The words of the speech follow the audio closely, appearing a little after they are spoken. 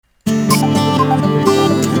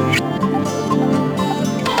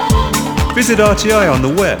Visit RTI on the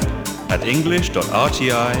web at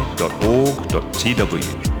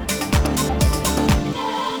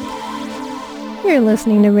english.rti.org.tw. You're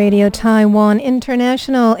listening to Radio Taiwan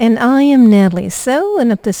International, and I am Natalie So.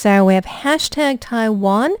 And up this hour, we have Hashtag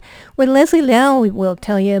Taiwan, where Leslie Liao will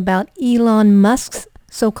tell you about Elon Musk's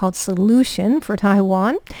so-called solution for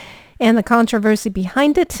Taiwan and the controversy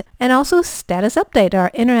behind it, and also Status Update, our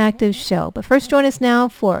interactive show. But first, join us now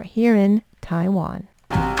for Here in Taiwan.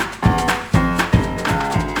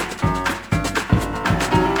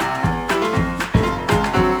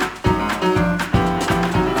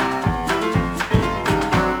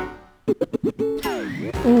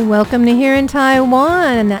 Welcome to Here in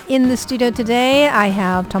Taiwan. In the studio today, I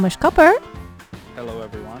have Thomas Kopper. Hello,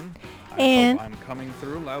 everyone. And I hope I'm coming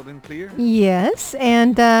through loud and clear. Yes,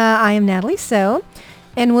 and I am Natalie So,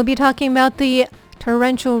 and we'll be talking about the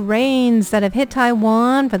torrential rains that have hit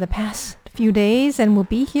Taiwan for the past few days and will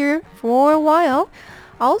be here for a while.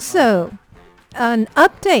 Also, an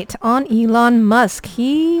update on Elon Musk.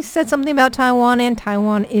 He said something about Taiwan, and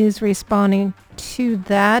Taiwan is responding to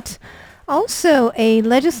that. Also, a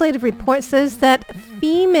legislative report says that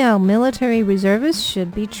female military reservists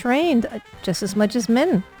should be trained just as much as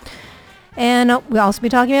men. And we'll also be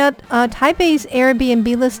talking about Taipei's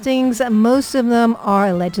Airbnb listings. Most of them are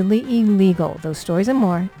allegedly illegal. Those stories and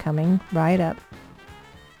more coming right up.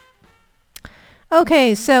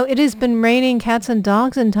 Okay, so it has been raining cats and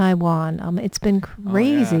dogs in Taiwan. It's been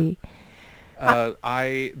crazy. Oh, yeah.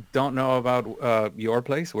 I don't know about your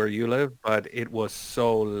place where you live, but it was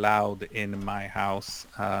so loud in my house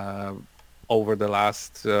over the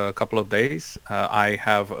last couple of days. I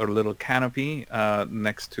have a little canopy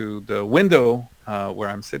next to the window where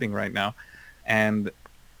I'm sitting right now, and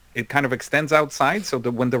it kind of extends outside, so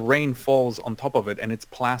that when the rain falls on top of it, and it's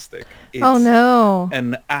plastic, it's oh no,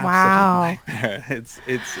 an wow, absolute nightmare.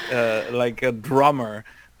 It's like a drummer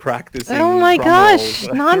practicing. Oh my gosh,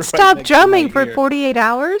 non-stop right drumming for 48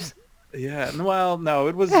 hours? Yeah, well, no,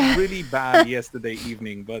 it was really bad yesterday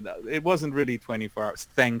evening, but it wasn't really 24 hours,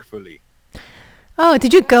 thankfully. Oh,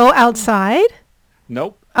 did you go outside?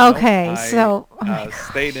 Nope. Okay, nope. So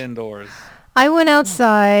stayed indoors. I went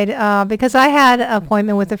outside because I had an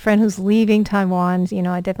appointment with a friend who's leaving Taiwan. You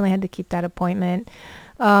know, I definitely had to keep that appointment.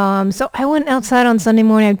 So I went outside on Sunday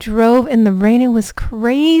morning. I drove in the rain. It was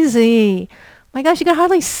crazy. My gosh, you can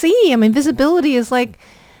hardly see. I mean, visibility is like,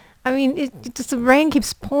 I mean, it just the rain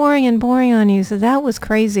keeps pouring and pouring on you. So that was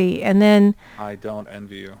crazy. And then I don't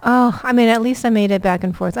envy you. Oh, I mean, at least I made it back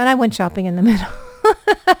and forth, and I went shopping in the middle.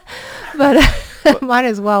 but might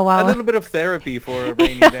as well. Wow. A little bit of therapy for a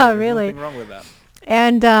rainy day. There's really. Nothing wrong with that.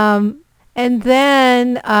 And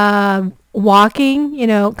then walking, you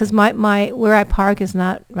know, because my where I park is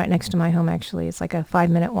not right next to my home. Actually, it's like a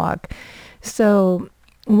 5-minute walk. So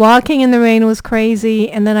walking in the rain was crazy,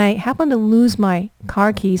 and then I happened to lose my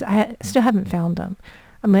car keys. I still haven't found them.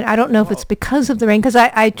 I mean, I don't know if it's because of the rain, because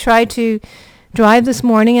I tried to drive this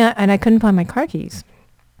morning, and I couldn't find my car keys.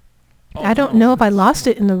 I don't know if I lost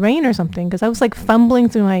it in the rain or something, because I was like fumbling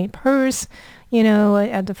through my purse, you know,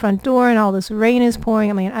 at the front door, and all this rain is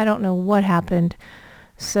pouring. I mean, I don't know what happened.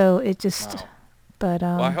 So it just, but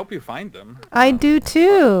well, I hope you find them. I do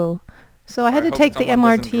too. So I had to take the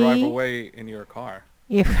MRT. Drive away in your car.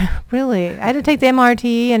 Yeah, really. I had to take the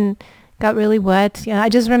MRT and got really wet. Yeah, I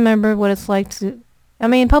just remember what it's like to. I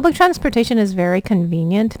mean, public transportation is very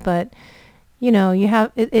convenient, but you know, you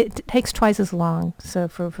have it takes twice as long. So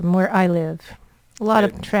from where I live, a lot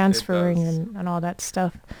of transferring and all that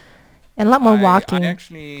stuff, and a lot more walking. I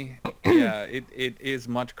actually, yeah, it is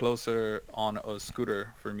much closer on a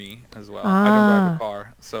scooter for me as well. I don't drive a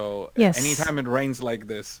car, so anytime it rains like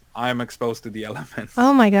this, I'm exposed to the elements.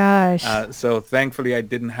 Oh my gosh! So thankfully, I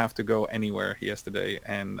didn't have to go anywhere yesterday,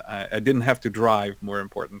 and I didn't have to drive. More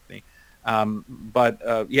importantly, but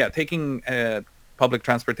taking public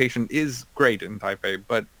transportation is great in Taipei,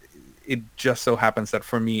 but it just so happens that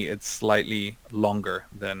for me it's slightly longer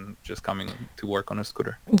than just coming to work on a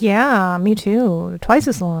scooter. Yeah, me too. Twice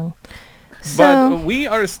as long. But we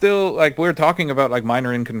are still, like, we're talking about like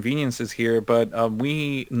minor inconveniences here, but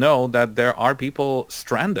we know that there are people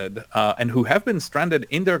stranded and who have been stranded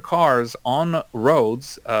in their cars on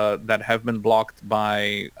roads that have been blocked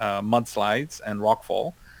by mudslides and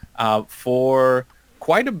rockfall for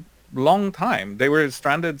quite a long time. They were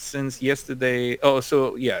stranded since yesterday.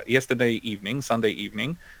 Yesterday evening, Sunday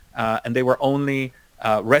evening, and they were only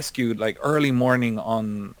rescued like early morning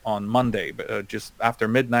on Monday, just after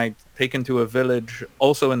midnight, taken to a village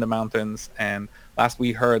also in the mountains. And last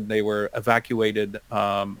we heard, they were evacuated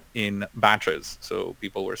in batches. So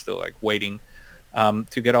people were still like waiting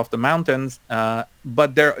to get off the mountains.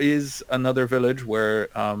 But there is another village where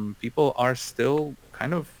people are still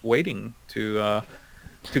kind of waiting to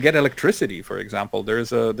get electricity. For example,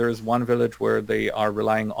 there's one village where they are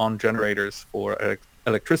relying on generators for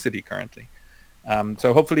electricity currently.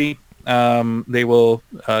 So hopefully they will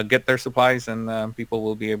get their supplies, and people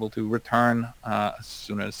will be able to return as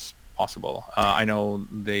soon as possible. I know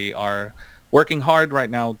they are working hard right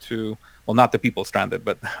now to, well, not the people stranded,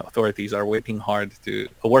 but authorities are working hard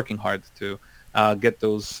to get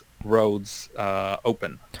those roads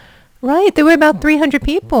open. Right. There were about 300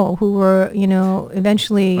 people who were,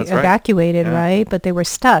 eventually That's right. evacuated, Yeah. right? But they were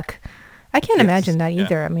stuck. I can't Yes. imagine that Yeah.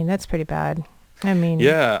 either. I mean, that's pretty bad. I mean,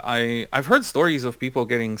 Yeah. I've heard stories of people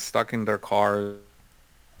getting stuck in their cars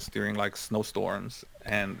during like snowstorms,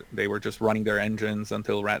 and they were just running their engines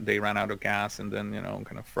until they ran out of gas, and then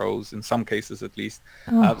kind of froze in some cases at least.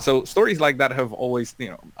 oh, So stories like that have always,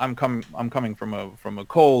 I'm coming from a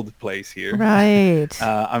cold place here. right.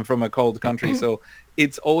 I'm from a cold country, so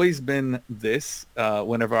it's always been this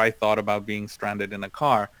whenever I thought about being stranded in a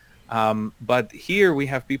car. But here we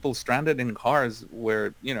have people stranded in cars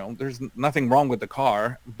where there's nothing wrong with the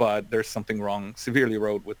car, but there's something wrong, severely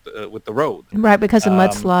wrong with the road. Right, because of Um,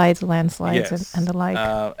 mudslides, landslides, and Yes. the like.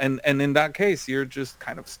 And in that case, you're just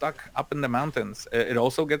kind of stuck up in the mountains. It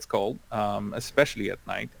also gets cold, especially at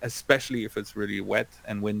night, especially if it's really wet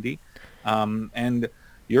and windy. And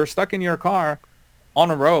you're stuck in your car on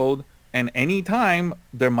a road, and anytime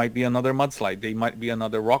there might be another mudslide, there might be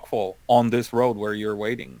another rockfall on this road where you're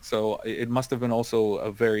waiting. So it must have been also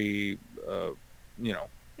a very, you know,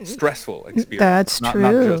 stressful experience, That's not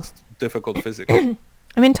true. just difficult physically.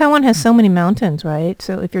 I mean, Taiwan has so many mountains, right?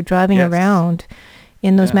 So if you're driving Yes. around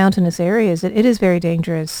in those Yeah. mountainous areas, it is very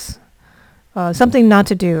dangerous. Something not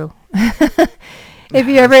to do. If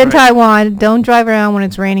you're ever That's in right. Taiwan, don't drive around when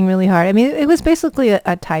it's raining really hard. I mean, it was basically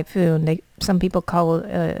a typhoon. Some people call it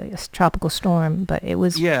a tropical storm, but it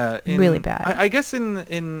was Yeah, really in bad. I guess in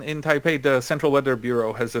Taipei, the Central Weather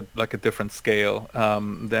Bureau has a different scale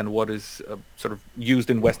than what is sort of used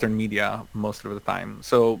in Western media most of the time.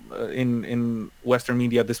 So in Western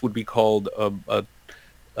media, this would be called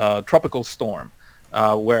a tropical storm,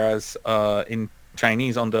 whereas in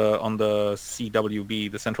Chinese on the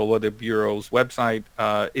CWB, the Central Weather Bureau's website,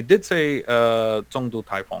 it did say 中度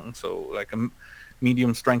typhoon, so like a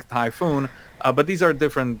medium strength typhoon. But these are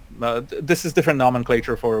different. This is different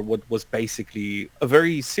nomenclature for what was basically a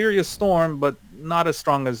very serious storm, but not as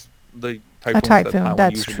strong as the A typhoons that typhoon, Taiwan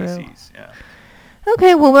that's usually true. sees. Yeah.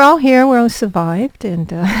 Okay, well, we're all here. We're all survived, and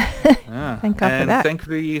Yeah, thank God for and that.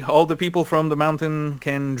 thankfully, all the people from the mountain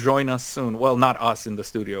can join us soon. Well, not us in the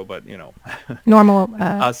studio, but Normal,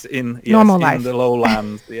 us in, yes, normal in the life.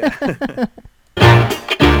 lowlands. Yeah.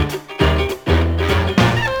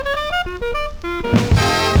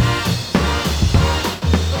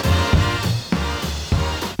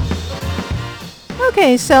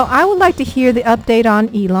 Okay, so I would like to hear the update on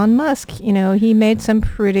Elon Musk. He made some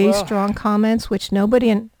pretty Well, strong comments, which nobody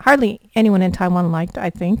and hardly anyone in Taiwan liked, I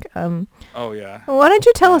think. oh yeah. Why don't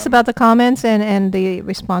you tell us Um, about the comments and the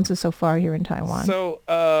responses so far here in Taiwan? so,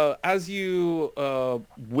 as you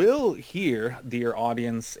will hear, dear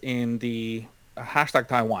audience, in the hashtag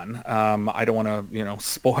Taiwan, I don't want to,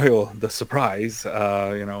 spoil the surprise,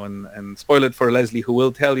 and spoil it for Leslie, who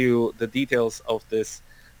will tell you the details of this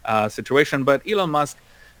situation. But Elon Musk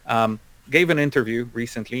um, gave an interview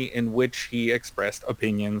recently in which he expressed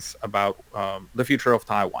opinions about the future of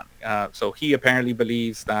Taiwan. So he apparently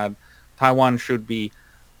believes that Taiwan should be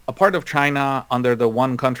a part of China under the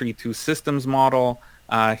one country, two systems model.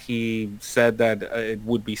 He said that it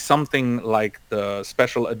would be something like the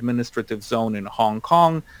special administrative zone in Hong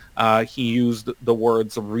Kong. He used the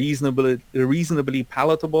words reasonably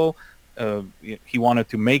palatable. He wanted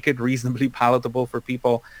to make it reasonably palatable for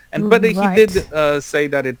people, but he did Right. say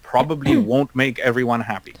that it probably won't make everyone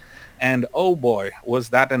happy. And oh boy, was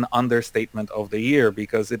that an understatement of the year,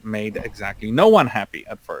 because it made exactly no one happy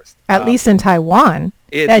at first. At least in Taiwan.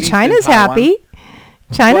 At That least in China's Taiwan. happy.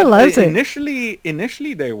 China But loves it.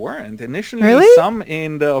 initially they weren't. Initially, Really? some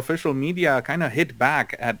in the official media kind of hit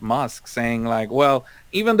back at Musk, saying like, "Well,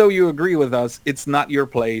 even though you agree with us, it's not your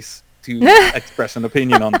place to express an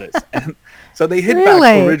opinion on this." And so they hit back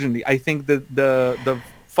Really? originally. I think the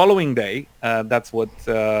following day, that's what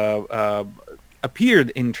appeared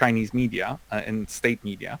in Chinese media, in state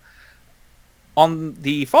media. On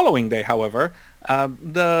the following day, however,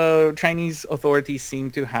 the Chinese authorities seem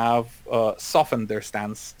to have softened their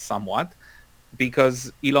stance somewhat,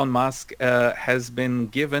 because Elon Musk has been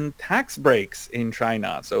given tax breaks in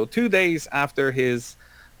China. So 2 days after his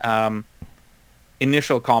um,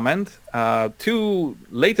 initial comment. Two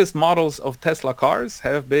latest models of Tesla cars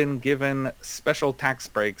have been given special tax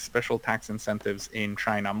breaks, special tax incentives in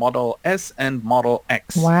China, Model S and Model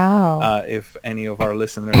X. Wow. If any of our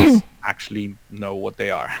listeners actually know what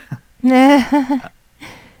they are.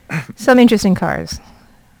 Some interesting cars.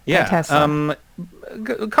 Yeah. Tesla.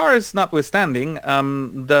 Cars notwithstanding,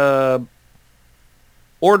 the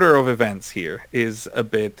order of events here is a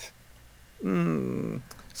bit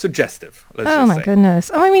suggestive. Let's Oh just my say. goodness.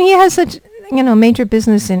 Oh, I mean, he has such, major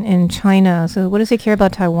business in China. So what does he care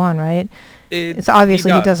about Taiwan, right? It's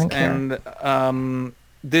obviously he doesn't care. And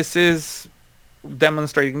this is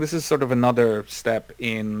demonstrating, this is sort of another step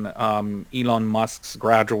in Elon Musk's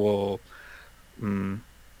gradual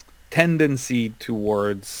tendency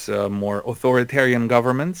towards more authoritarian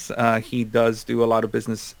governments. He does do a lot of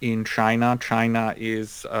business in China. China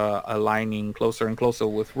is aligning closer and closer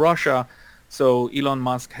with Russia. So Elon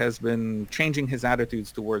Musk has been changing his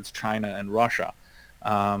attitudes towards China and Russia,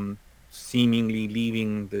 seemingly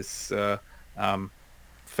leaving this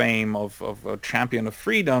fame of a champion of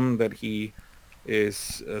freedom that he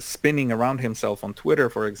is spinning around himself on Twitter,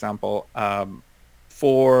 for example,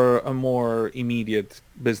 for a more immediate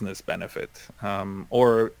business benefit,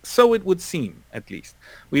 or so it would seem, at least.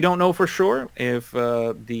 We don't know for sure if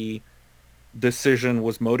the decision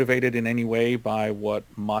was motivated in any way by what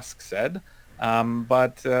Musk said,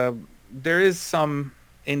 but there is some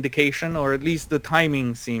indication, or at least the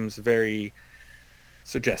timing seems very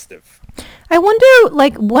suggestive. I wonder,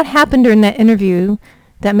 like, what happened during that interview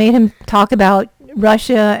that made him talk about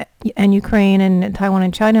Russia and Ukraine and Taiwan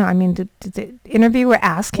and China. I mean, did the interviewer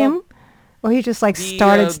ask him, or he just like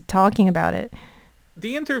started talking about it?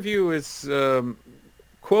 The interview is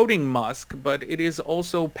quoting Musk, but it is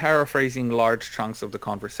also paraphrasing large chunks of the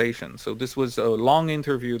conversation. So this was a long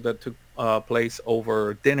interview that took place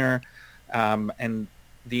over dinner, and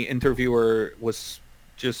the interviewer was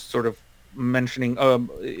just sort of mentioning,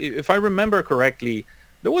 if I remember correctly,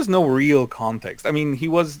 there was no real context. I mean,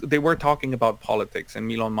 they were talking about politics,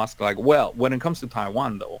 and Elon Musk like, well, when it comes to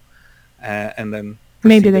Taiwan though, and then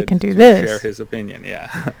maybe they can do this. Share his opinion.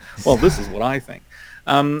 Yeah. Well, this is what I think.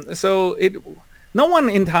 No one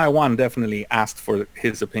in Taiwan definitely asked for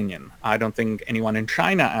his opinion. I don't think anyone in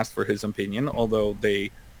China asked for his opinion, although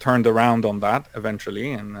they turned around on that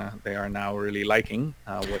eventually, and they are now really liking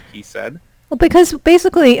what he said. Well, because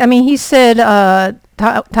basically, I mean, he said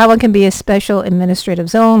Taiwan can be a special administrative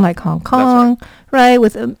zone like Hong Kong, right,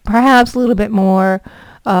 with perhaps a little bit more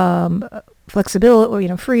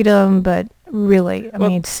flexibility or freedom, but really, I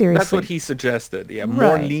mean, seriously. That's what he suggested. Yeah,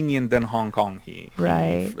 more lenient than Hong Kong, he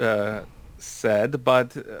said.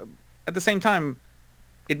 But at the same time,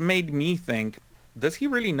 it made me think, does he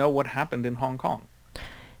really know what happened in Hong Kong?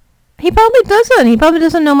 He probably doesn't. He probably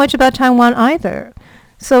doesn't know much about Taiwan either.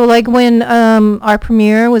 So, like, when our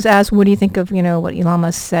premier was asked, what do you think of, what Elon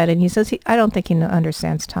Musk said? And he says, I don't think he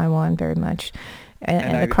understands Taiwan very much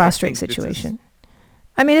and the cross-strait situation.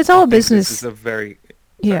 I mean, it's all business. This is a very...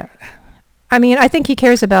 Yeah. I mean, I think he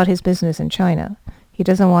cares about his business in China. He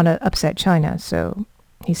doesn't want to upset China, so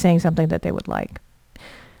he's saying something that they would like.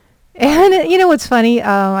 And, what's funny?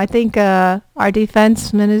 I think our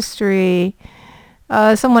defense ministry,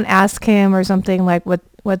 someone asked him or something like what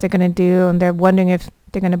they're going to do, and they're wondering if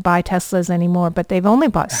they're going to buy Teslas anymore, but they've only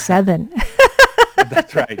bought 7.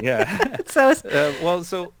 That's right, yeah. So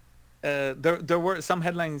there were some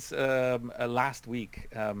headlines last week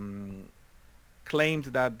claimed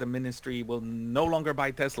that the ministry will no longer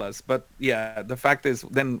buy Teslas, but yeah, the fact is,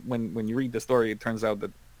 then when you read the story, it turns out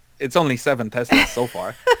that it's only 7 Teslas so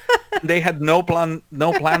far. They had no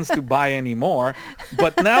plans to buy any more,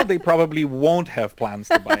 but now they probably won't have plans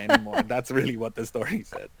to buy any more. That's really what the story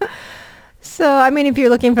said. So, I mean, if you're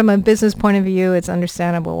looking from a business point of view, it's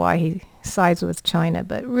understandable why he sides with China.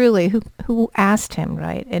 But really, who asked him,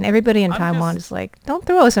 right? And everybody in Taiwan is like, don't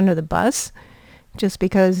throw us under the bus just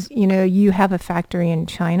because, you have a factory in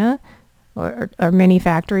China or many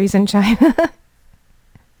factories in China.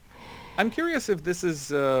 I'm curious if this is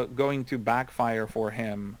going to backfire for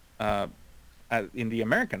him in the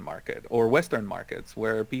American market or Western markets,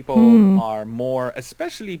 where people are more,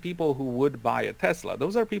 especially people who would buy a Tesla.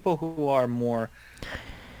 Those are people who are more,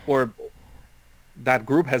 or that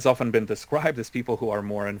group has often been described as people who are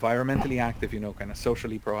more environmentally active, kind of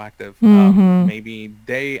socially proactive. Maybe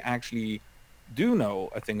they actually do know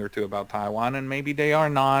a thing or two about Taiwan, and maybe they are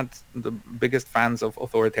not the biggest fans of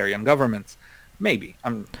authoritarian governments. Maybe.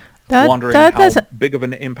 I'm wondering how big of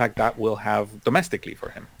an impact that will have domestically for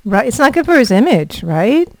him. Right. It's not good for his image,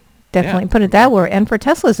 right? Definitely put it that way. And for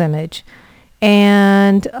Tesla's image.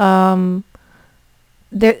 And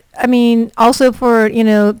there, I mean, also for,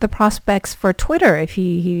 the prospects for Twitter, if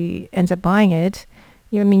he ends up buying it,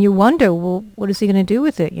 I mean, you wonder, well, what is he going to do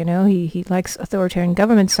with it? He likes authoritarian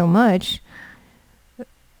government so much.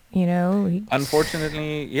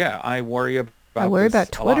 Unfortunately, yeah, I worry I about worry this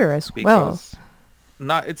about a lot Twitter as well. because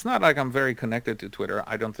it's not like I'm very connected to Twitter.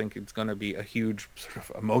 I don't think it's going to be a huge sort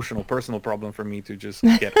of emotional, personal problem for me to just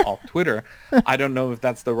get off Twitter. I don't know if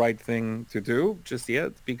that's the right thing to do just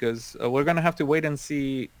yet because we're going to have to wait and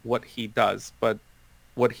see what he does. But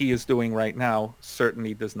what he is doing right now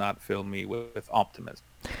certainly does not fill me with optimism.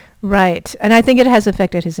 Right. And I think it has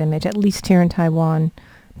affected his image, at least here in Taiwan,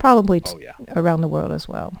 probably Oh, yeah. around the world as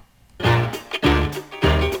well.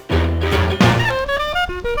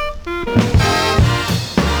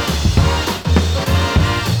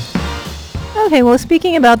 Okay, well,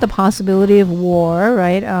 speaking about the possibility of war,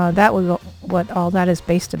 right? That was what all that is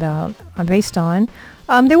based on.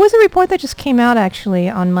 There was a report that just came out actually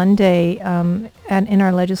on Monday, and in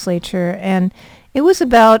our legislature, and it was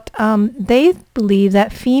about they believe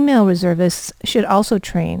that female reservists should also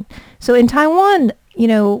train. So in Taiwan,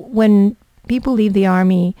 when people leave the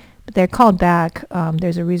army, they're called back.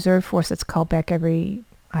 There's a reserve force that's called back every,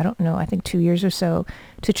 I don't know, I think 2 years or so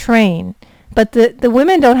to train. But the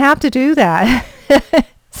women don't have to do that.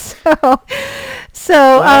 So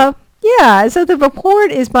yeah. So the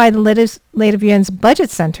report is by the Legislative Yuan's Budget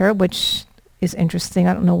Center, which is interesting.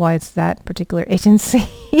 I don't know why it's that particular agency,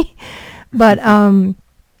 but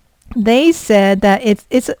they said that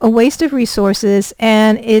it's a waste of resources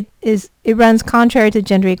and it runs contrary to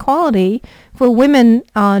gender equality for women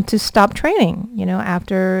to stop training,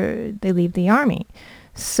 after they leave the army.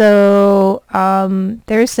 So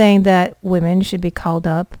they're saying that women should be called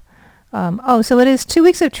up. So it is 2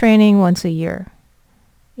 weeks of training once a year.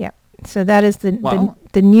 Yeah. So that is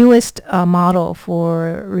the newest model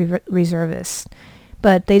for reservists.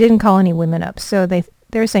 But they didn't call any women up. So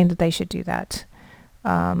they're saying that they should do that.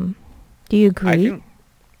 Do you agree?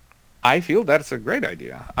 I feel that's a great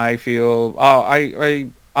idea. I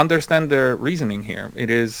understand their reasoning here. It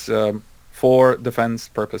is for defense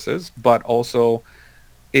purposes, but also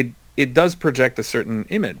it does project a certain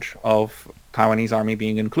image of Taiwanese army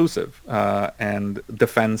being inclusive and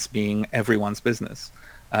defense being everyone's business,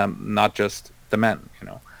 not just the men.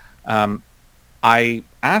 I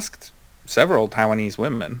asked several Taiwanese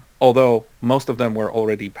women, although most of them were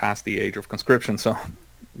already past the age of conscription, so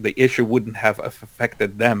the issue wouldn't have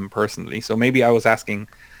affected them personally. So maybe I was asking,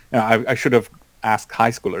 I should have asked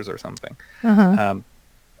high schoolers or something. Uh-huh.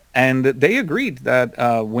 And they agreed that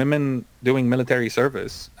women doing military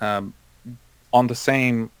service on the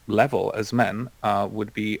same level as men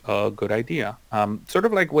would be a good idea. Sort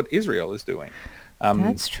of like what Israel is doing.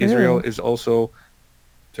 That's true. Israel is also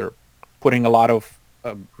sort of putting a lot of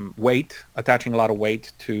attaching a lot of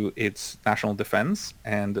weight to its national defense.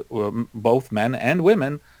 And both men and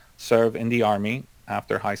women serve in the army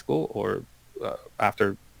after high school or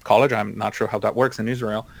after college. I'm not sure how that works in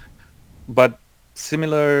Israel. But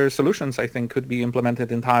similar solutions, I think, could be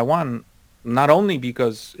implemented in Taiwan, not only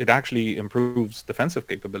because it actually improves defensive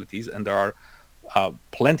capabilities, and there are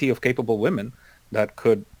plenty of capable women that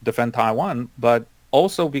could defend Taiwan, but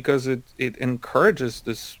also because it encourages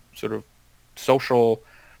this sort of social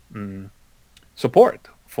support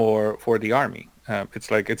for the army.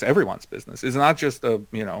 It's like it's everyone's business. It's not just a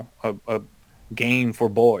game for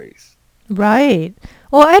boys. Right.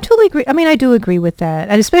 Well, I totally agree. I mean, I do agree with that.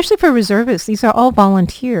 And especially for reservists, these are all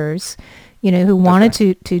volunteers, who wanted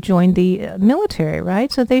to join the military, right?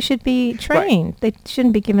 So they should be trained. Right. They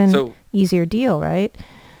shouldn't be given easier deal, right?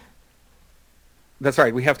 That's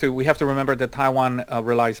right. We have to remember that Taiwan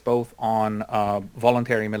relies both on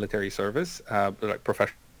voluntary military service, like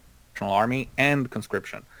professional army, and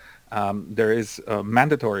conscription. There is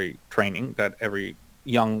mandatory training that every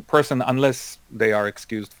young person, unless they are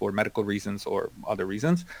excused for medical reasons or other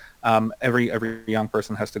reasons, every young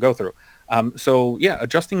person has to go through. So yeah,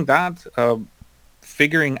 adjusting that,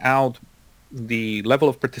 figuring out the level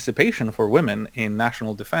of participation for women in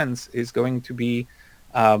national defense is going to be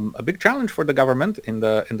a big challenge for the government in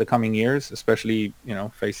the coming years, especially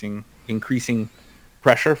facing increasing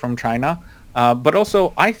pressure from China, but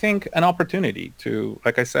also I think an opportunity to,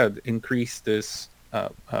 like I said, increase this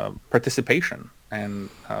participation and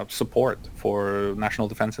support for national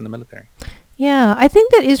defense in the military. Yeah, I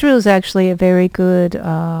think that Israel is actually a very good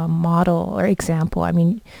model or example. I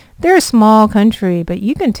mean, they're a small country, but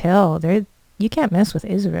you can tell you can't mess with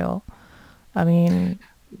Israel. I mean,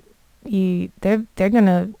 they're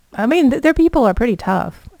gonna. I mean, their people are pretty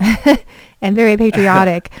tough and very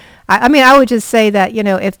patriotic. I mean, I would just say that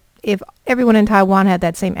if everyone in Taiwan had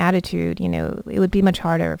that same attitude, it would be much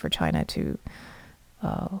harder for China to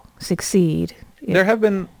succeed. There have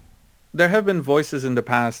been voices in the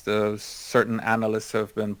past. Certain analysts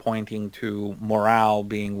have been pointing to morale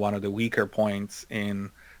being one of the weaker points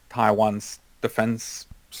in Taiwan's defense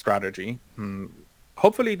strategy.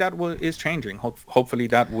 Hopefully that is changing. Hopefully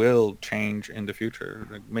that will change in the future.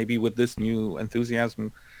 Like maybe with this new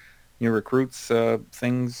enthusiasm, new recruits,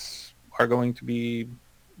 things are going to be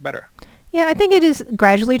better. Yeah, I think it is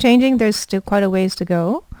gradually changing. There's still quite a ways to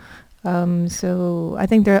go. So I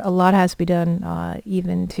think a lot has to be done,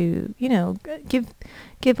 even to,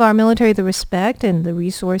 give our military the respect and the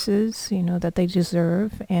resources, that they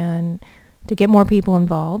deserve, and to get more people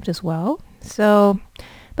involved as well. So,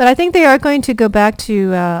 but I think they are going to go back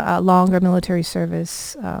to a longer military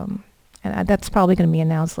service, and that's probably going to be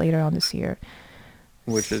announced later on this year.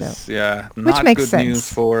 Which is, which not makes good sense.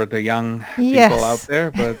 news for the young Yes. people out there,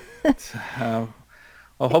 but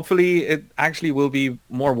well, hopefully it actually will be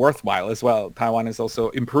more worthwhile as well. Taiwan is also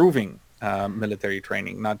improving military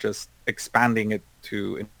training, not just expanding it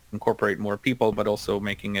to incorporate more people, but also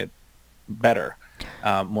making it better,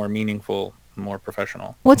 more meaningful, more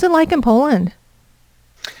professional. What's it like in Poland?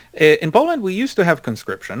 In Poland, we used to have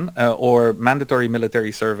conscription or mandatory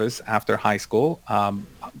military service after high school.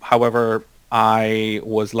 However, I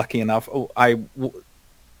was lucky enough.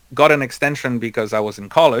 Got an extension because I was in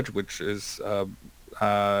college, which is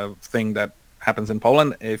a thing that happens in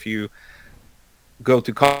Poland. If you go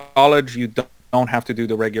to college, you don't have to do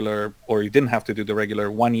the regular, or you didn't have to do the regular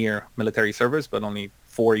 1-year military service, but only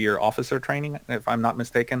 4-year officer training, if I'm not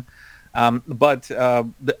mistaken. But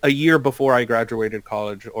a year before I graduated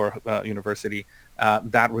college or university,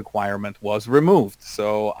 that requirement was removed.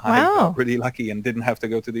 So I got really lucky and didn't have to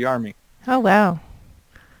go to the army. Oh, wow.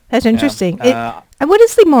 That's interesting. Yeah. And what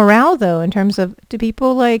is the morale, though, in terms of, do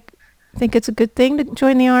people think it's a good thing to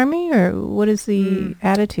join the army, or what is the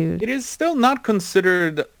attitude? It is still not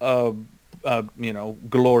considered a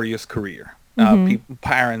glorious career.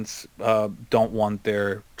 Parents don't want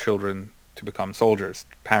their children to become soldiers.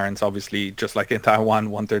 Parents, obviously, just like in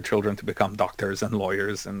Taiwan, want their children to become doctors and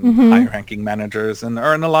lawyers and high-ranking managers and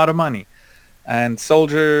earn a lot of money. And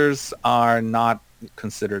soldiers are not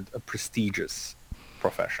considered a prestigious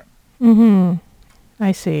profession.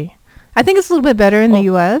 I see. I think it's a little bit better in the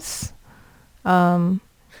U.S.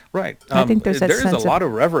 Right. I think there is a lot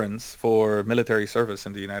of reverence for military service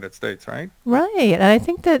in the United States, right? Right. And I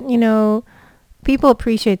think that, people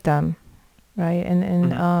appreciate them, right?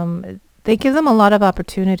 And they give them a lot of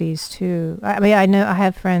opportunities too. I mean, I know I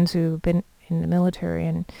have friends who've been in the military,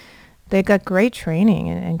 and they got great training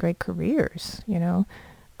and great careers,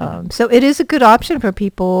 So it is a good option for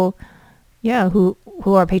people,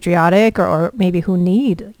 who are patriotic or maybe who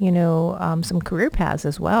need, some career paths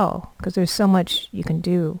as well, because there's so much you can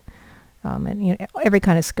do, and every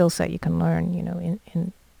kind of skill set you can learn,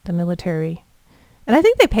 in the military. And I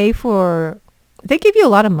think they give you a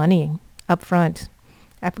lot of money up front.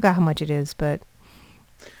 I forgot how much it is, but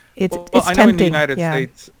it's tempting. I know in the United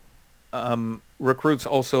States, recruits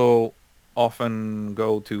also often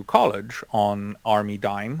go to college on Army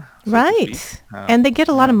dime. So right. And they get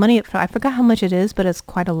a lot of money. I forgot how much it is, but it's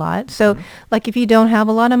quite a lot. So like if you don't have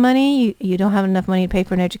a lot of money, you don't have enough money to pay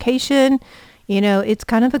for an education, it's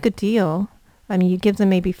kind of a good deal. I mean, you give them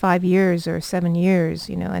maybe 5 years or 7 years,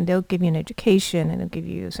 and they'll give you an education, and they'll give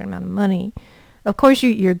you a certain amount of money. Of course,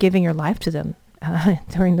 you're giving your life to them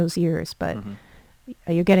during those years, but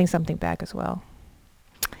you're getting something back as well.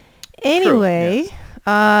 Anyway, true, yes.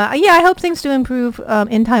 I hope things do improve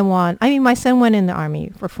in Taiwan. I mean, my son went in the army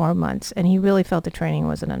for 4 months, and he really felt the training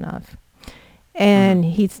wasn't enough. And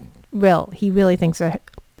he really thinks that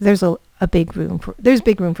there's big room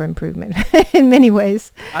for improvement in many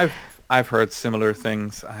ways. I've heard similar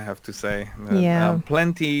things, I have to say.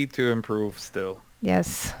 Plenty to improve still.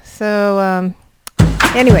 Yes. So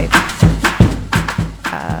anyway,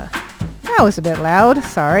 that was a bit loud.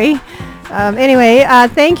 Sorry. Anyway,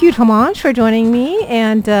 thank you, Tomasz, for joining me.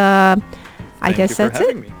 And I guess that's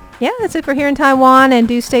it. Me. Yeah, that's it for Here in Taiwan. And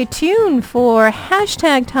do stay tuned for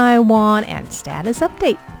 #Taiwan and Status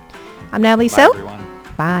Update. I'm Natalie Bye, So. everyone.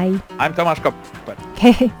 Bye. I'm Tomasz Kopp.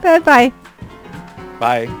 Okay. Bye-bye.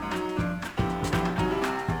 Bye.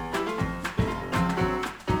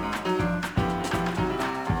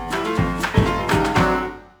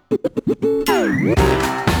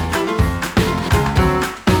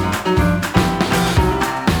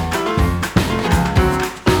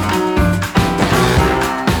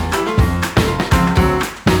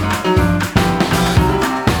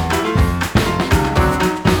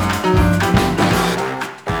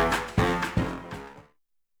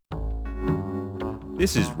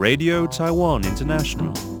 This is Radio Taiwan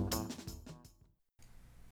International.